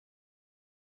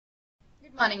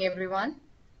Good morning, everyone.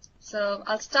 So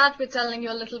I'll start with telling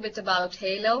you a little bit about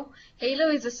Halo. Halo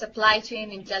is a supply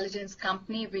chain intelligence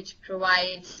company which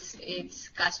provides its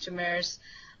customers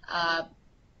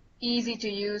easy to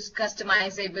use,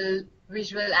 customizable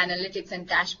visual analytics and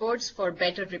dashboards for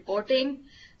better reporting.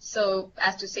 So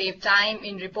as to save time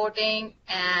in reporting,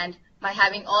 and by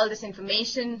having all this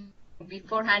information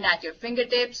beforehand at your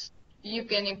fingertips, you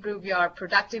can improve your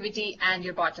productivity and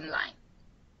your bottom line.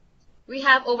 We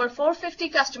have over 450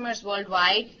 customers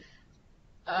worldwide,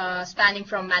 spanning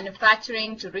from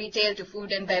manufacturing to retail to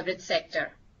food and beverage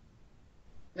sector,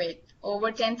 with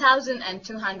over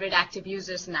 10,200 active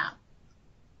users now.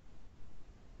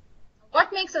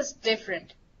 What makes us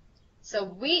different? So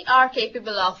we are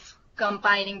capable of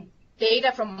combining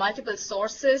data from multiple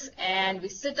sources, and we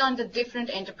sit on the different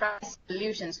enterprise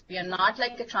solutions. We are not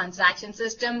like a transaction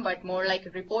system, but more like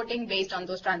a reporting based on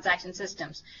those transaction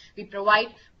systems. We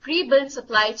provide pre-built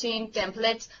supply chain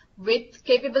templates with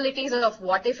capabilities of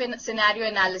what-if scenario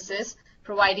analysis,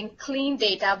 providing clean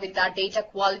data with our data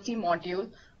quality module.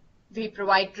 We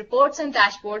provide reports and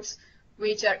dashboards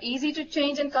which are easy to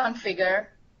change and configure.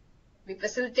 We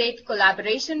facilitate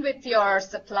collaboration with your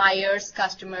suppliers,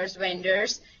 customers,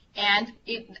 vendors, and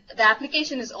the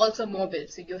application is also mobile.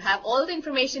 So you have all the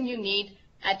information you need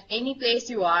at any place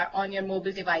you are on your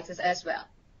mobile devices as well.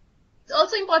 It's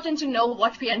also important to know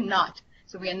what we are not.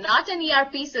 So we are not an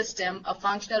ERP system, a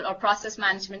functional or process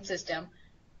management system,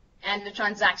 and a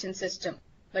transaction system.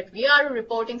 But we are a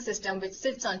reporting system which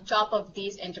sits on top of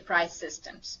these enterprise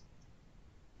systems.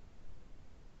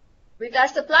 With our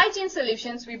supply chain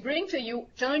solutions, we bring to you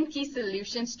turnkey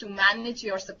solutions to manage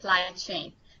your supply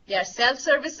chain. They are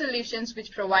self-service solutions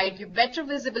which provide you better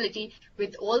visibility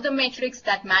with all the metrics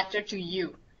that matter to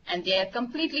you. And they are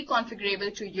completely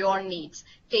configurable to your needs,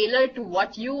 tailored to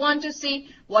what you want to see,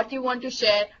 what you want to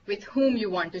share, with whom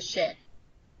you want to share.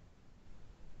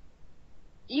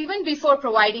 Even before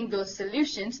providing those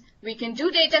solutions, we can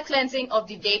do data cleansing of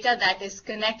the data that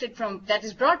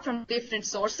is brought from different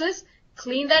sources,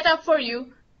 clean that up for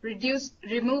you,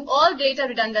 remove all data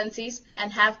redundancies,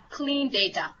 and have clean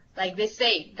data. Like they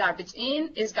say, garbage in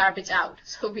is garbage out.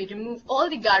 So we remove all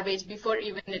the garbage before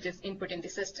even it is input in the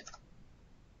system.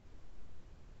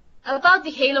 About the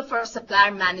Halo for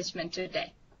supplier management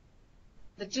today.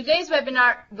 Today's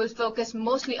webinar will focus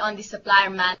mostly on the supplier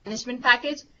management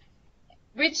package,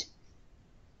 which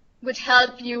would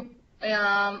help you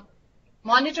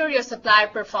monitor your supplier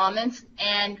performance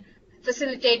and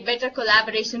facilitate better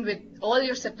collaboration with all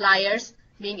your suppliers,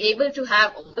 being able to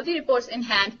have all the reports in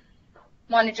hand,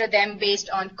 monitor them based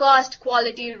on cost,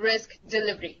 quality, risk,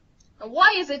 delivery. Now,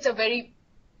 why is it a very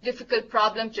difficult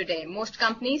problem today? Most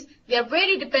companies, they are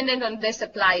very dependent on their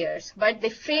suppliers, but they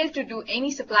fail to do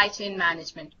any supply chain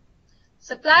management.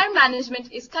 Supplier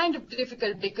management is kind of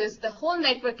difficult because the whole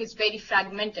network is very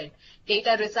fragmented.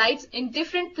 Data resides in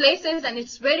different places, and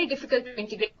it's very difficult to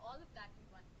integrate all of that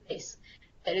in one place.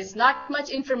 There is not much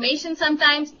information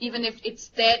sometimes. Even if it's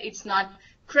there, it's not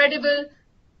credible.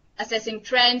 Assessing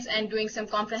trends and doing some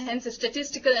comprehensive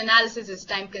statistical analysis is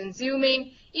time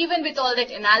consuming. Even with all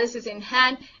that analysis in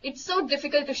hand, it's so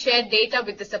difficult to share data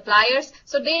with the suppliers,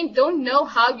 so they don't know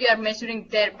how you are measuring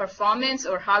their performance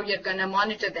or how you're going to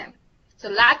monitor them. So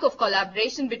lack of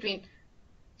collaboration between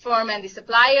firm and the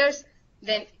suppliers.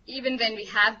 Then even when we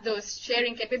have those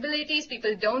sharing capabilities,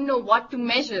 people don't know what to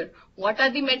measure. What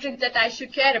are the metrics that I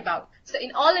should care about? So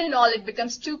in all, it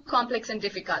becomes too complex and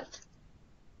difficult.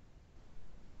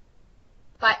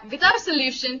 With our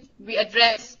solution, we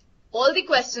address all the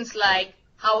questions like,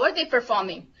 how are they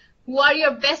performing? Who are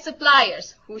your best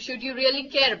suppliers? Who should you really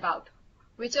care about?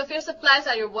 Which of your suppliers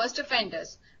are your worst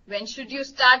offenders? When should you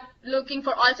start looking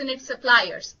for alternate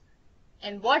suppliers?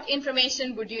 And what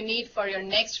information would you need for your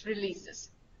next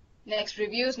releases, next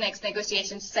reviews, next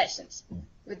negotiation sessions?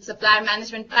 With supplier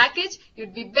management package,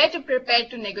 you'd be better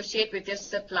prepared to negotiate with your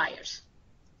suppliers.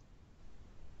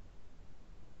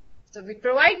 So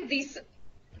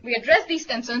we address these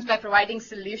concerns by providing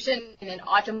solution in an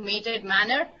automated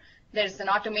manner. There's an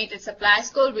automated supplier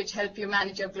score which helps you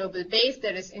manage your global base.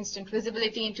 There is instant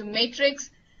visibility into matrix.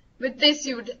 With this,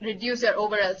 you would reduce your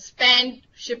overall spend,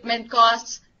 shipment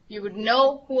costs. You would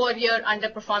know who are your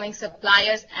underperforming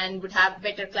suppliers and would have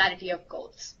better clarity of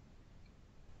goals.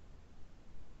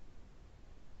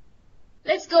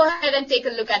 Let's go ahead and take a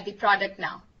look at the product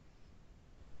now.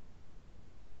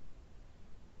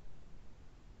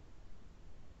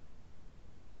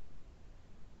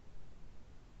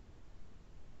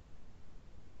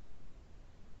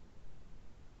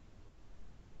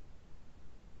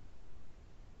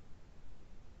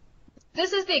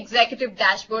 This is the executive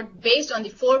dashboard based on the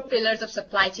 4 pillars of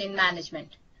supply chain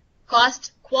management: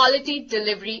 cost, quality,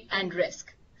 delivery, and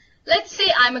risk. Let's say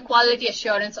I'm a quality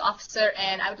assurance officer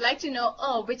and I would like to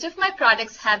know, which of my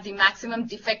products have the maximum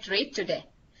defect rate today?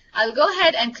 I'll go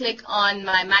ahead and click on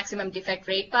my maximum defect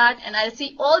rate part, and I'll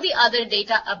see all the other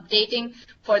data updating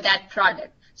for that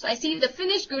product. So I see the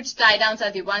finished goods tie downs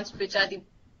are the ones which are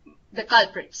the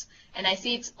culprits, and I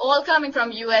see it's all coming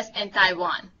from US and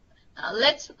Taiwan. Now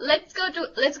let's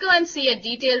go and see a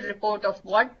detailed report of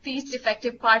what these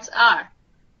defective parts are.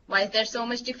 Why is there so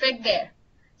much defect there?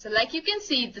 So like you can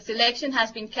see, the selection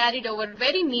has been carried over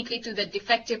very neatly to the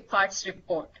defective parts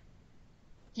report.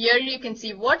 Here you can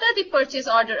see what are the purchase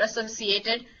order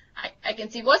associated. I can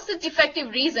see what's the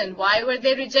defective reason, why were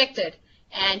they rejected,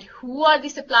 and who are the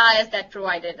suppliers that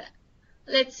provided that.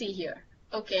 Let's see here.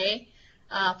 Okay,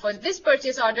 for this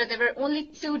purchase order, there were only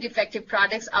 2 defective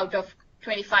products out of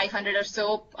 2,500 or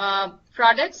so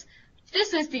products.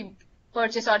 This is the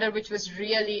purchase order which was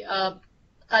really a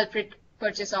culprit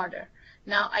purchase order.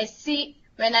 Now I see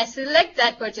when I select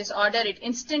that purchase order, it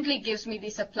instantly gives me the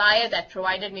supplier that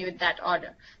provided me with that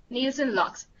order, Nielsen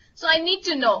Locks. So I need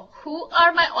to know who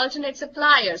are my alternate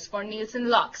suppliers for Nielsen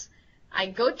Locks. I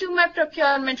go to my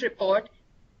procurement report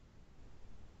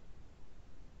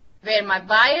where my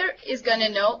buyer is going to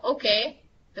know, okay,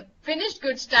 the finished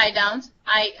goods tie downs,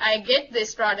 I get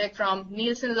this product from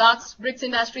Nielsen Locks, Briggs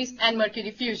Industries, and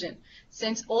Mercury Fusion.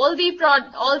 Since all the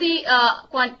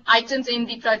items in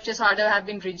the purchase order have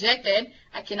been rejected,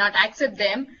 I cannot accept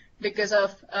them because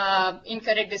of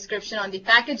incorrect description on the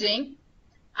packaging.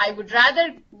 I would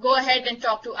rather go ahead and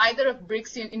talk to either of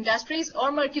Briggs Industries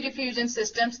or Mercury Fusion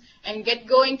Systems and get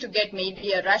going to get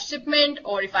maybe a rush shipment,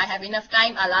 or if I have enough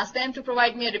time, I'll ask them to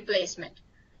provide me a replacement.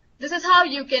 This is how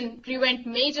you can prevent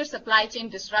major supply chain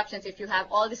disruptions if you have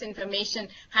all this information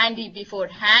handy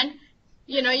beforehand.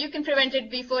 You can prevent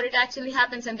it before it actually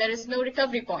happens and there is no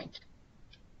recovery point.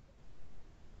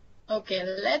 Okay,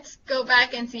 let's go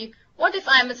back and see, what if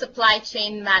I'm a supply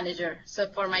chain manager? So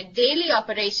for my daily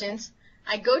operations,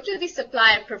 I go to the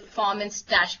supplier performance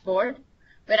dashboard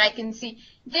where I can see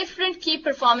different key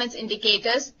performance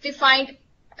indicators defined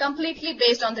completely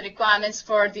based on the requirements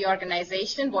for the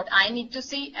organization, what I need to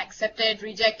see: accepted,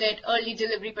 rejected, early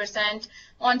delivery percent,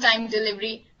 on-time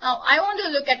delivery. Now, I want to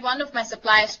look at one of my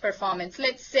suppliers' performance,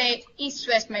 let's say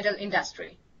East-West Metal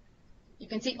Industry. You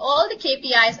can see all the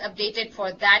KPIs updated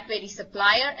for that very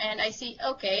supplier, and I see,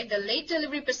 okay, the late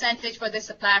delivery percentage for this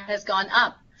supplier has gone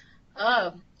up.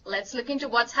 Oh, let's look into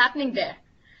what's happening there.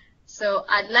 So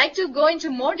I'd like to go into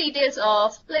more details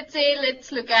of,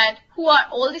 let's look at who are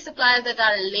all the suppliers that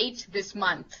are late this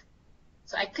month.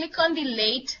 So I click on the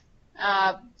late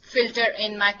filter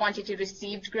in my quantity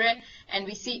received grid, and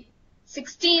we see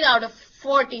 16 out of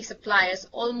 40 suppliers,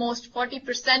 almost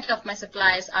 40% of my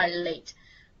suppliers are late.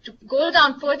 To go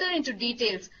down further into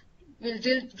details, we'll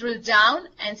drill down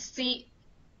and see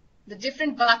the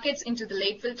different buckets into the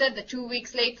late filter, the 2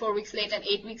 weeks late, 4 weeks late, and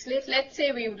 8 weeks late. Let's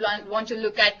say we would want to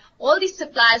look at all these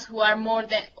suppliers who are more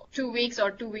than 2 weeks or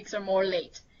 2 weeks or more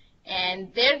late.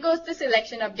 And there goes the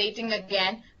selection updating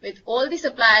again with all the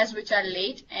suppliers which are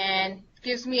late, and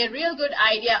gives me a real good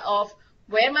idea of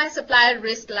where my supplier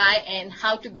risks lie and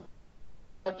how to go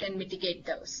out and mitigate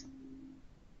those.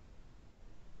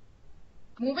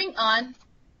 Moving on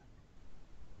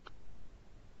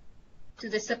to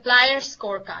the Supplier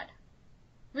Scorecard,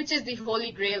 which is the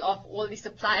holy grail of all the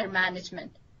supplier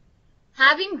management.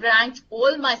 Having ranked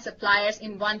all my suppliers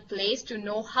in one place to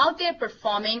know how they're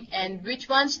performing and which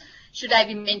ones should I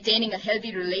be maintaining a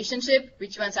healthy relationship,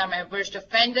 which ones are my worst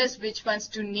offenders, which ones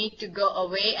do need to go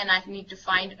away and I need to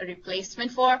find a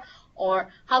replacement for, or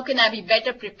how can I be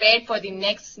better prepared for the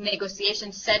next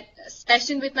negotiation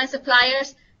session with my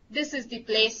suppliers, this is the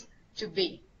place to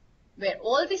be, where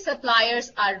all the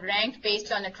suppliers are ranked based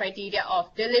on a criteria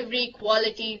of delivery,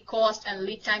 quality, cost, and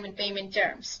lead time and payment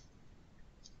terms.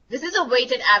 This is a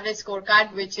weighted average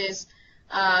scorecard, which is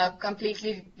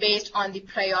completely based on the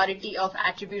priority of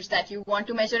attributes that you want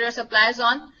to measure your suppliers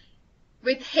on.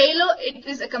 With Halo, it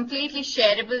is a completely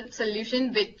shareable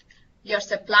solution with your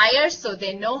suppliers, so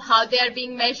they know how they are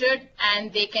being measured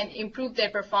and they can improve their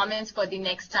performance for the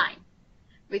next time.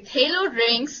 With Halo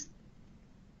Rings,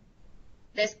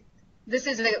 this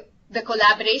is the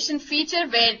collaboration feature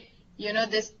where,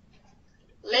 this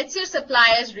lets your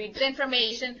suppliers read the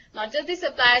information. Not just the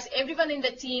suppliers, everyone in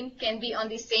the team can be on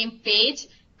the same page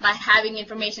by having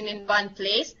information in one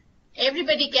place.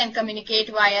 Everybody can communicate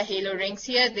via Halo Rings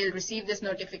here. They'll receive this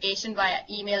notification via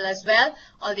email as well.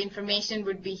 All the information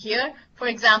would be here. For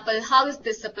example, how is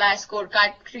this supplier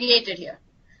scorecard created here?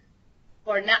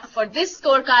 For this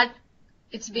scorecard,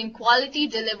 It's been quality,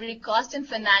 delivery, cost, and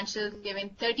financial, given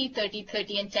 30, 30,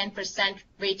 30, and 10%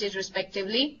 weightage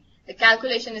respectively. The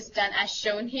calculation is done as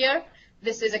shown here.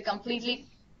 This is a completely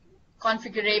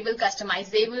configurable,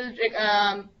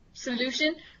 customizable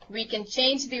solution. We can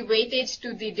change the weightage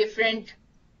to the different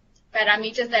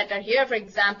parameters that are here. For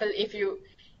example, if you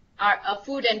are a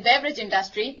food and beverage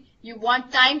industry, you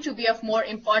want time to be of more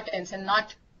importance and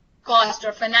not cost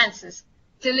or finances.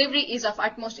 Delivery is of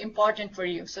utmost importance for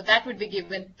you, so that would be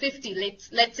given 50,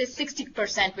 let's say 60%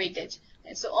 weightage.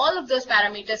 And so all of those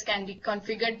parameters can be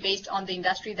configured based on the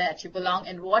industry that you belong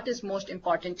and what is most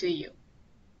important to you.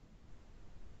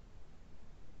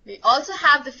 We also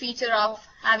have the feature of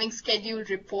having scheduled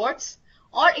reports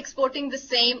or exporting the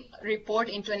same report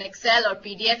into an Excel or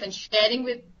PDF and sharing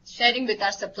with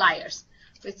our suppliers.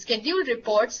 With scheduled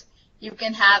reports, you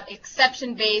can have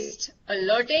exception-based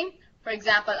alerting. For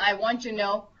example, I want to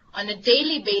know on a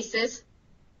daily basis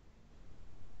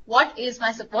what does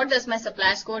my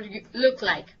supplier score look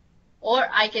like. Or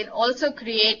I can also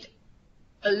create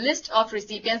a list of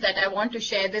recipients that I want to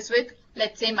share this with,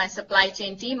 let's say my supply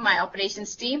chain team, my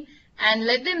operations team, and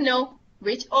let them know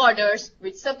which orders,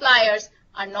 which suppliers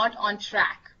are not on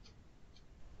track.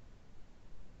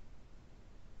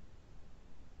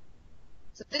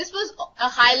 So this was a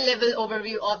high-level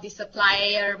overview of the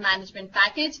supplier management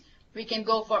package. We can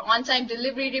go for on-time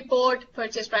delivery report,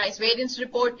 purchase price variance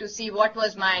report to see what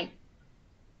was my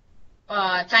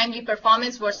timely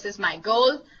performance versus my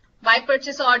goal, by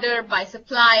purchase order, by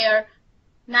supplier,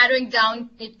 narrowing down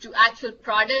it to actual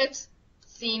products,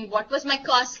 seeing what was my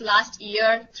cost last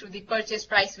year through the purchase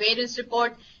price variance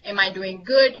report. Am I doing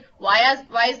good? Why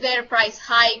is there a price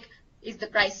hike? Is the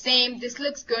price same? This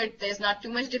looks good. There's not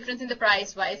too much difference in the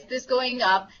price. Why is this going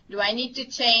up? Do I need to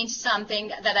change something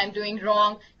that I'm doing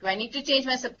wrong? Do I need to change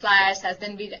my suppliers? Has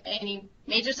there been any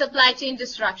major supply chain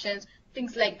disruptions?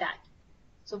 Things like that.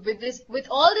 So with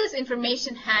all this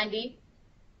information handy,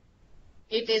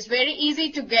 it is very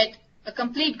easy to get a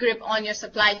complete grip on your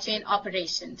supply chain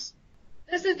operations.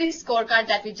 This is the scorecard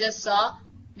that we just saw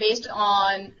based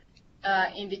on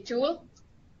in the tool.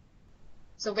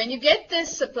 So when you get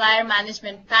this supplier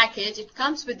management package, it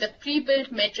comes with the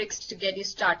pre-built metrics to get you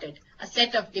started, a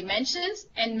set of dimensions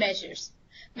and measures.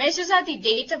 Measures are the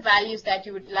data values that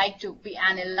you would like to be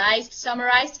analyzed,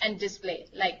 summarized, and displayed,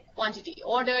 like quantity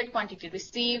ordered, quantity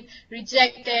received,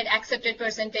 rejected, accepted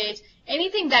percentage,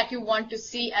 anything that you want to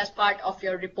see as part of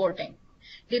your reporting.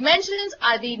 Dimensions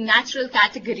are the natural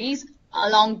categories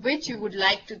along which you would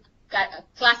like to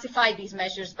classify these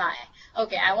measures by.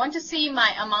 Okay, I want to see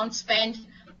my amount spent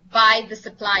by the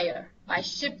supplier, by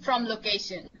ship from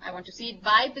location. I want to see it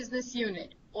by business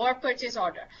unit or purchase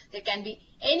order. There can be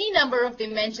any number of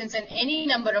dimensions and any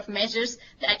number of measures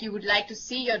that you would like to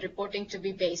see your reporting to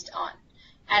be based on.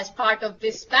 As part of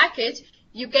this package,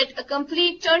 you get a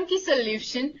complete turnkey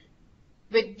solution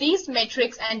with these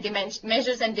metrics and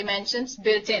measures and dimensions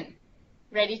built in,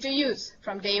 ready to use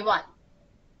from day one.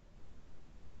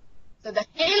 So the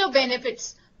halo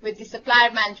benefits with the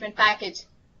supplier management package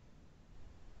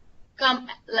come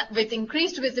with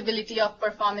increased visibility of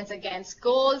performance against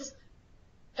goals,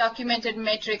 documented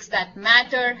metrics that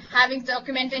matter, having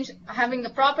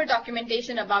the proper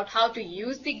documentation about how to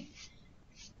use the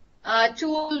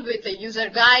tool with a user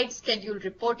guide, scheduled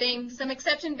reporting, some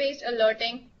exception-based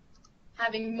alerting,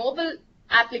 having mobile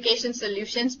application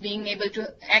solutions, being able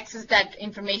to access that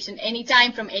information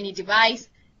anytime from any device,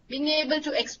 being able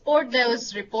to export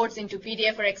those reports into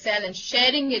PDF or Excel and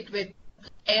sharing it with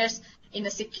players in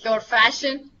a secure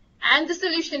fashion. And the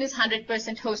solution is 100%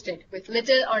 hosted with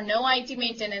little or no IT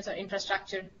maintenance or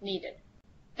infrastructure needed.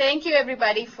 Thank you,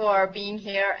 everybody, for being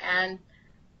here and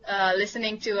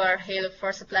listening to our Halo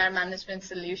for Supplier Management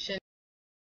solution.